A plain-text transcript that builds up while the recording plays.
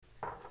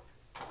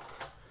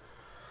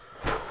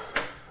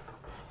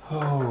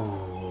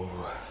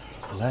Oh,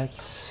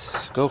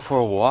 let's go for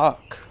a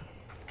walk.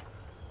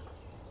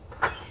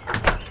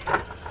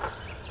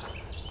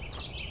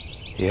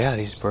 Yeah,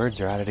 these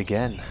birds are at it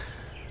again.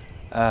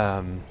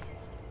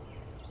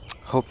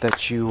 Hope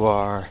that you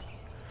are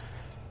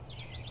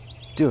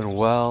doing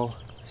well.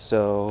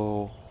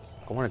 So,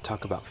 I want to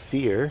talk about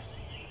fear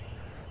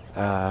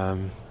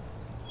and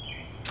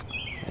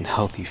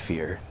healthy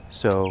fear.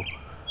 So,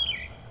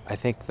 I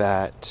think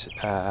that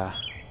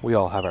we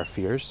all have our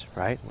fears,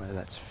 right? Whether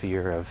that's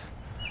fear of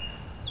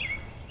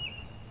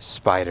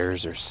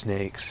spiders or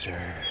snakes or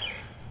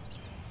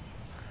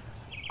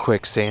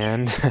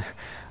quicksand,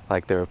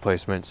 like The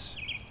Replacements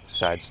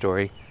side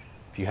story.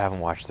 If you haven't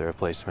watched The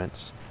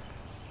Replacements,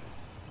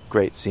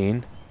 great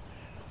scene.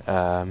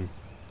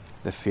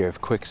 The fear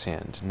of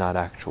quicksand, not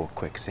actual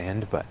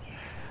quicksand, but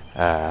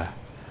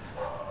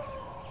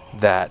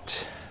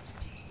that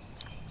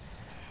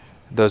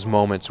those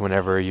moments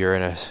whenever you're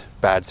in a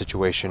bad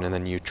situation and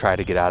then you try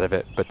to get out of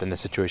it, but then the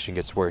situation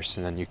gets worse,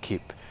 and then you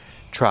keep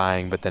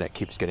trying, but then it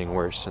keeps getting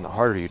worse, and the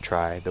harder you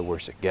try, the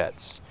worse it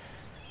gets.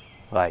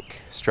 Like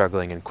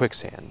struggling in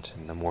quicksand,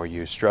 and the more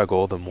you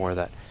struggle, the more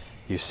that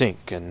you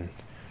sink. And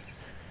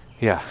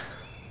yeah,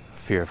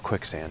 fear of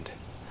quicksand.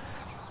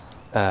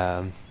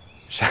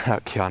 Shout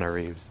out Keanu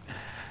Reeves.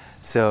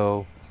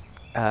 So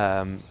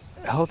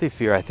healthy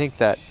fear, I think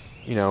that,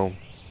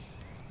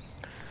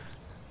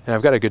 and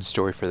I've got a good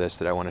story for this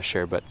that I want to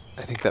share, but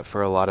I think that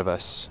for a lot of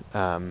us,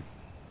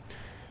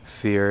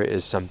 fear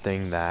is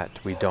something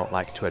that we don't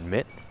like to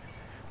admit,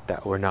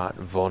 that we're not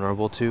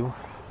vulnerable to,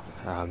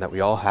 that we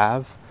all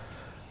have,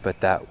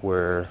 but that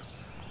we're,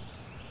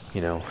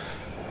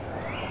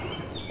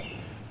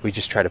 we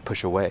just try to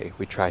push away,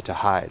 we try to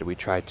hide, we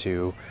try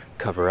to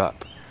cover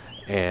up.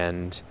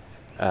 And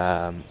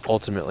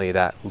ultimately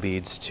that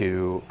leads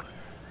to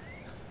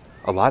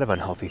a lot of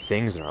unhealthy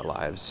things in our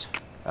lives.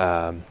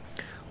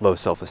 Low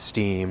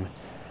self-esteem,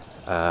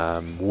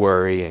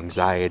 worry,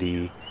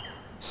 anxiety,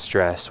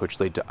 stress, which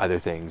lead to other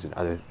things,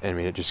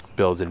 it just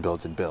builds and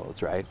builds and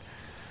builds, right?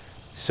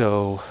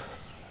 So,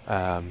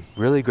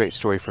 really great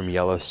story from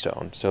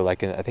Yellowstone. So I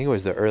think it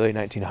was the early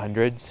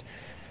 1900s,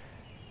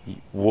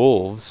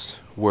 wolves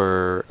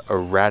were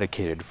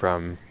eradicated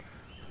from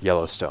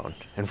Yellowstone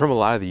and from a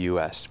lot of the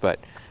US, but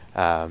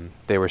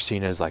they were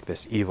seen as like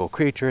this evil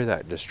creature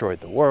that destroyed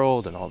the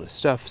world and all this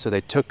stuff. So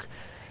they took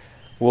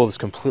wolves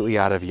completely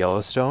out of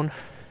Yellowstone.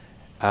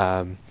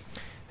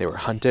 They were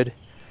hunted,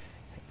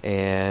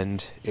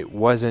 and it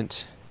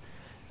wasn't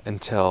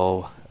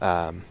until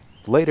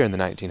later in the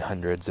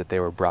 1900s that they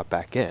were brought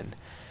back in.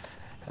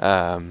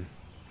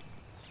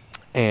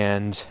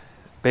 And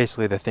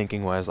basically the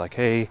thinking was like,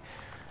 hey,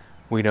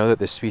 we know that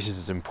this species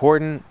is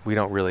important. We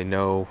don't really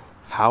know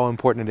how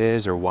important it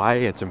is or why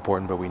it's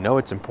important, but we know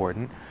it's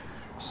important.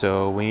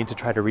 So we need to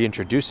try to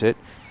reintroduce it,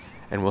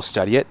 and we'll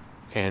study it,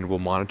 and we'll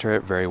monitor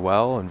it very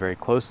well and very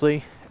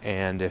closely.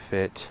 And if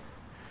it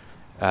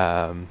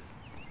goes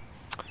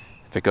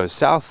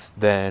south,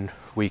 then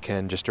we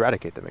can just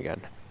eradicate them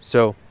again.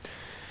 So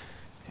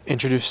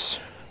introduce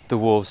the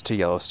wolves to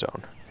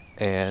Yellowstone.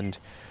 And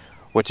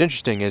what's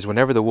interesting is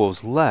whenever the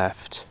wolves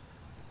left,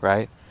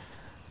 right,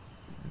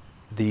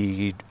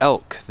 the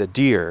elk, the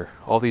deer,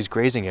 all these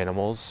grazing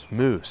animals,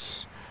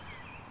 moose,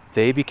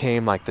 they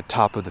became like the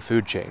top of the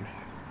food chain,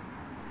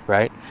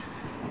 right?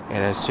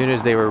 And as soon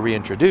as they were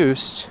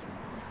reintroduced,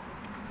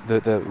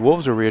 the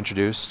wolves were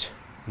reintroduced,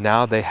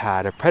 now they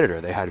had a predator,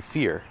 they had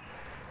fear,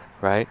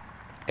 right?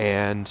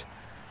 And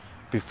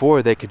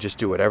before, they could just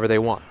do whatever they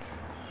want.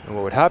 And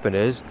what would happen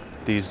is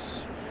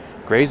these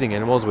grazing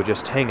animals would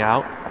just hang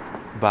out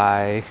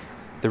by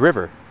the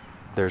river.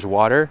 There's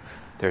water,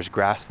 there's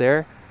grass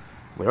there,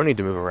 we don't need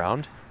to move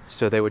around,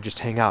 so they would just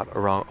hang out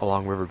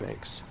along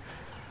riverbanks.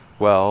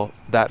 Well,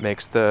 that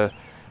makes the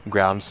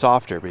ground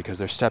softer because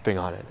they're stepping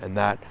on it, and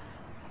that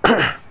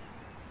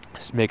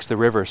makes the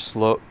river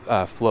flow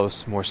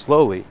more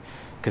slowly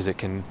because it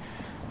can,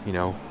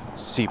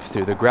 seep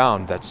through the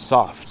ground that's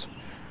soft.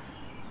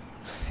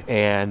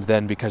 And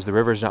then because the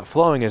river's not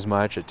flowing as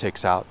much, it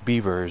takes out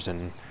beavers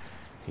and,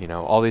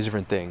 all these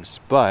different things.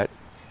 But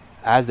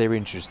as they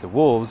reintroduce the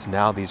wolves,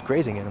 now these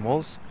grazing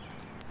animals,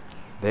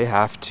 they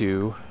have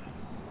to,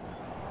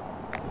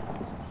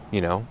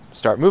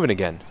 start moving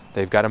again.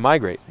 They've got to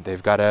migrate.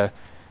 They've got to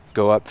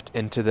go up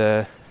into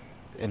the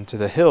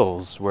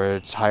hills where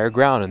it's higher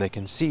ground and they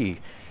can see,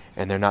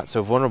 and they're not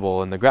so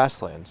vulnerable in the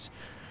grasslands.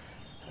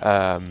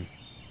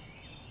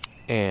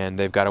 And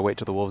they've got to wait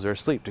till the wolves are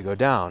asleep to go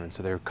down, and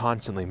so they're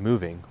constantly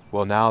moving.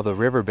 Well, now the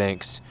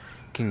riverbanks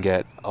can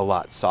get a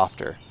lot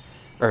harder.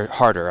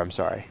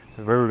 The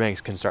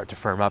riverbanks can start to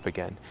firm up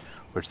again,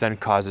 which then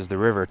causes the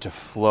river to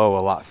flow a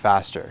lot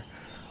faster,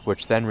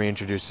 which then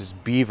reintroduces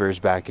beavers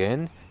back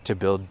in to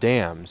build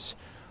dams,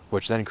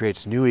 which then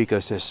creates new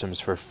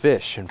ecosystems for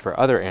fish and for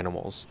other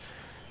animals.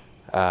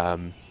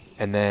 And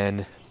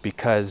then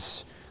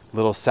because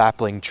little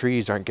sapling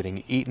trees aren't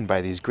getting eaten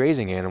by these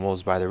grazing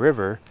animals by the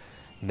river,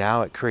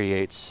 now it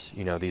creates,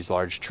 these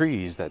large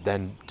trees that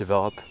then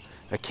develop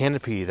a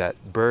canopy that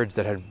birds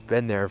that had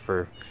been there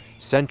for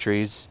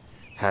centuries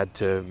had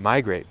to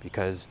migrate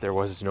because there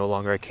was no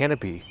longer a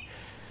canopy.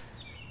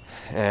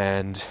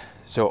 And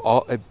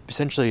so it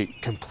essentially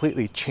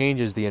completely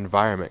changes the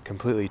environment,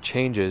 completely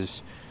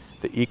changes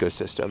the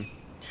ecosystem.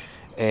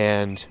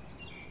 And,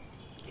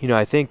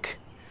 I think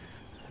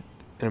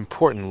an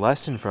important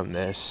lesson from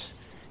this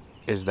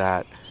is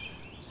that,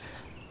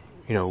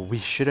 we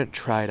shouldn't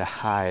try to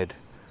hide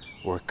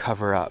or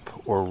cover up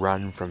or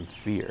run from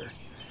fear.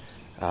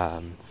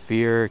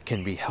 Fear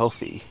can be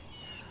healthy,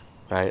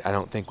 right? I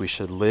don't think we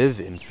should live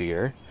in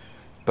fear,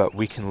 but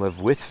we can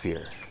live with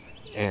fear,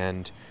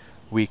 and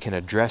we can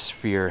address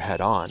fear head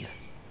on,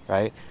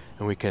 right?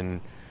 And we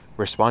can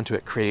respond to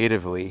it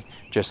creatively,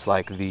 just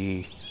like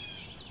the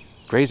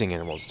grazing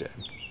animals did,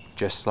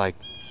 just like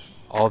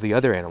all the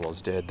other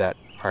animals did that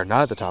are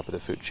not at the top of the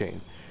food chain.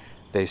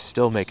 They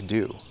still make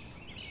do,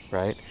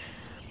 right?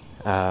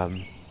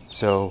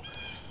 So,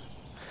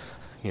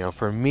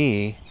 for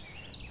me,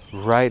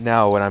 right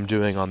now, what I'm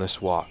doing on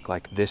this walk,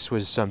 like, this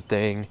was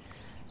something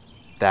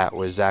that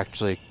was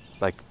actually,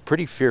 like,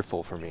 pretty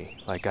fearful for me.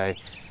 Like,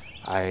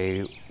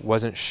 I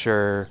wasn't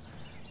sure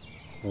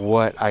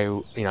what I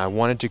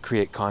wanted to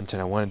create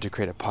content. I wanted to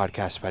create a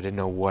podcast, but I didn't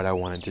know what I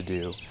wanted to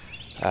do.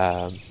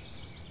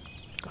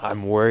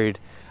 I'm worried,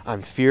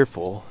 I'm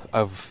fearful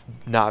of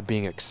not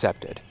being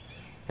accepted.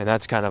 And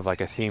that's kind of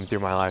like a theme through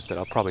my life that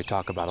I'll probably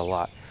talk about a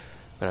lot.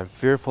 But I'm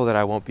fearful that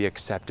I won't be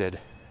accepted,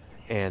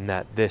 and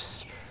that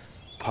this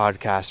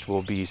podcast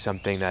will be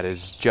something that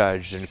is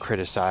judged and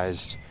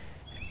criticized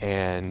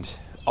and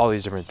all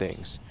these different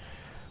things.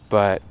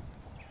 But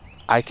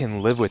I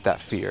can live with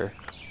that fear,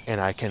 and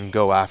I can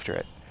go after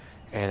it.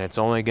 And it's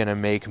only going to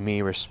make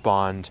me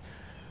respond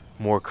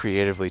more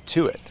creatively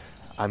to it.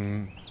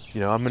 I'm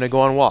going to go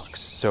on walks.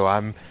 So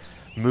I'm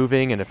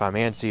moving, and if I'm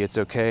antsy, it's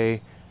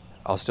okay.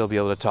 I'll still be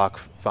able to talk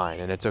fine.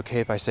 And it's okay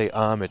if I say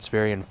it's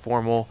very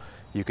informal.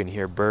 You can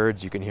hear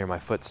birds, you can hear my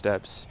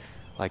footsteps.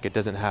 Like, it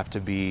doesn't have to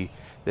be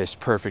this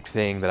perfect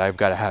thing that I've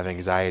got to have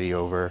anxiety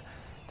over,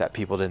 that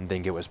people didn't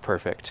think it was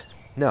perfect.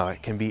 No,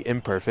 it can be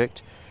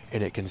imperfect,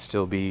 and it can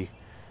still be,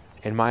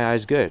 in my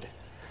eyes, good.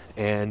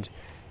 And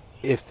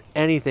if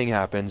anything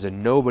happens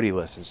and nobody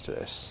listens to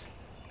this,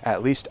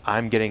 at least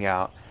I'm getting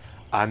out,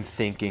 I'm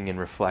thinking and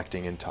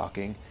reflecting and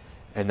talking,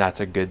 and that's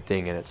a good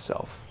thing in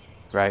itself,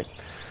 right?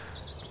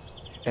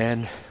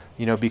 And,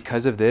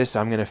 because of this,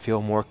 I'm going to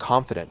feel more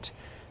confident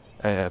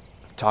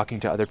talking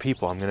to other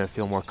people. I'm going to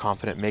feel more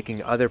confident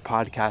making other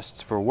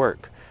podcasts for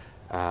work.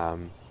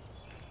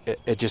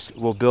 It just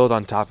will build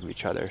on top of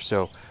each other.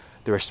 So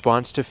the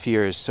response to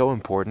fear is so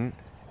important,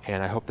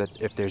 and I hope that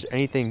if there's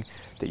anything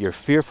that you're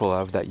fearful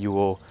of, that you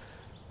will,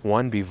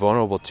 1, be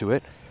vulnerable to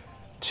it,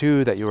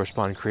 2, that you'll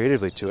respond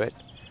creatively to it,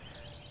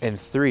 and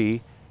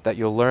 3, that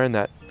you'll learn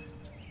that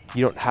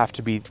you don't have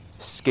to be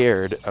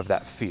scared of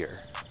that fear,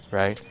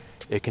 right?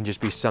 It can just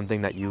be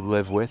something that you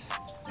live with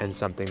and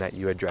something that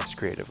you address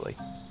creatively.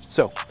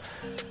 So,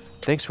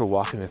 thanks for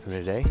walking with me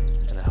today,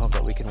 and I hope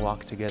that we can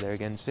walk together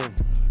again soon.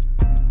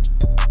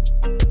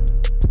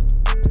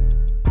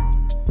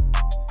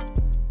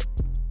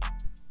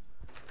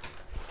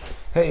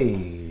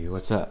 Hey,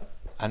 what's up?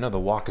 I know the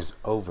walk is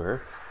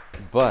over,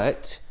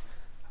 but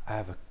I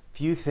have a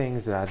few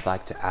things that I'd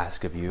like to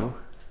ask of you.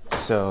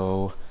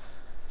 So,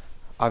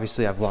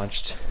 obviously, I've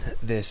launched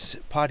this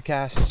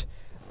podcast.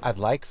 I'd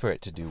like for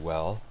it to do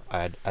well.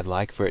 I'd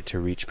like for it to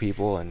reach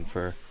people and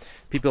for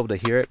people to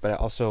hear it, but I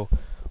also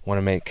want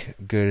to make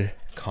good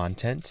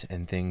content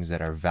and things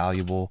that are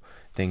valuable,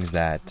 things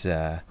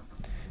that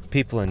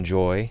people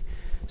enjoy.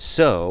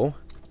 So,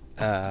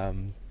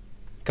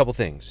 couple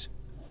things.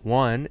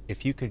 1,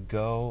 if you could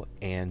go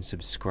and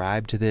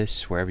subscribe to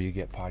this wherever you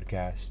get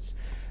podcasts.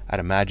 I'd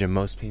imagine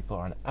most people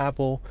are on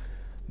Apple,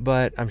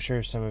 but I'm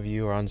sure some of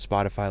you are on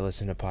Spotify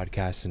listening to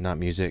podcasts and not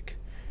music.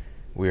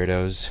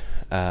 Weirdos.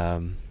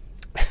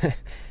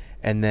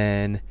 And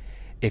then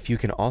if you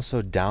can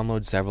also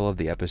download several of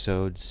the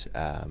episodes,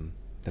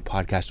 the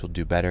podcast will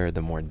do better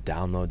the more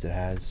downloads it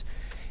has.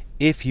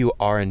 If you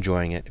are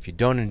enjoying it, if you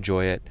don't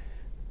enjoy it,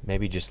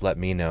 maybe just let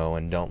me know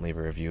and don't leave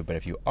a review. But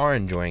if you are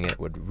enjoying it,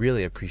 would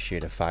really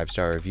appreciate a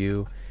 5-star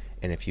review.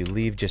 And if you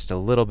leave just a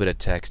little bit of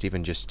text,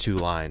 even just 2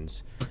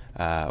 lines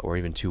or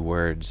even 2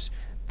 words,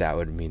 that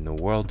would mean the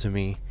world to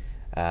me.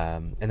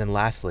 And then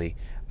lastly,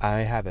 I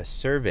have a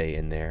survey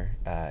in there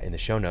in the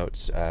show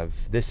notes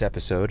of this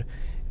episode.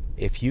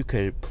 If you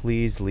could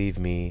please leave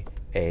me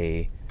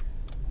a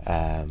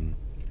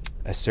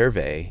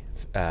survey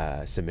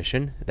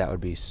submission, that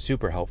would be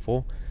super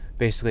helpful.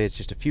 Basically, it's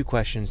just a few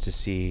questions to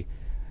see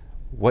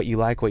what you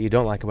like, what you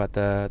don't like about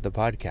the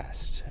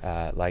podcast.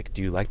 Like,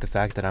 do you like the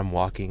fact that I'm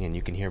walking and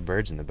you can hear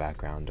birds in the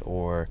background?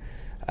 Or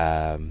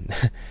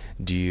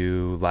do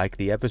you like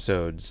the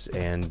episodes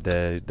and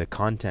the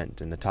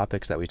content and the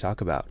topics that we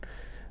talk about?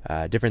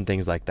 Different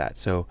things like that.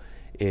 So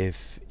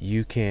if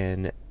you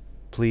can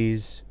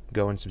please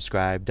go and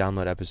subscribe,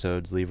 download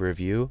episodes, leave a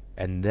review,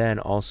 and then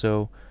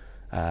also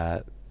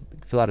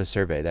fill out a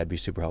survey. That'd be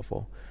super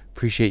helpful.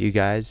 Appreciate you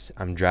guys.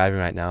 I'm driving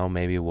right now.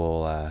 Maybe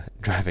we'll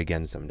drive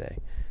again someday.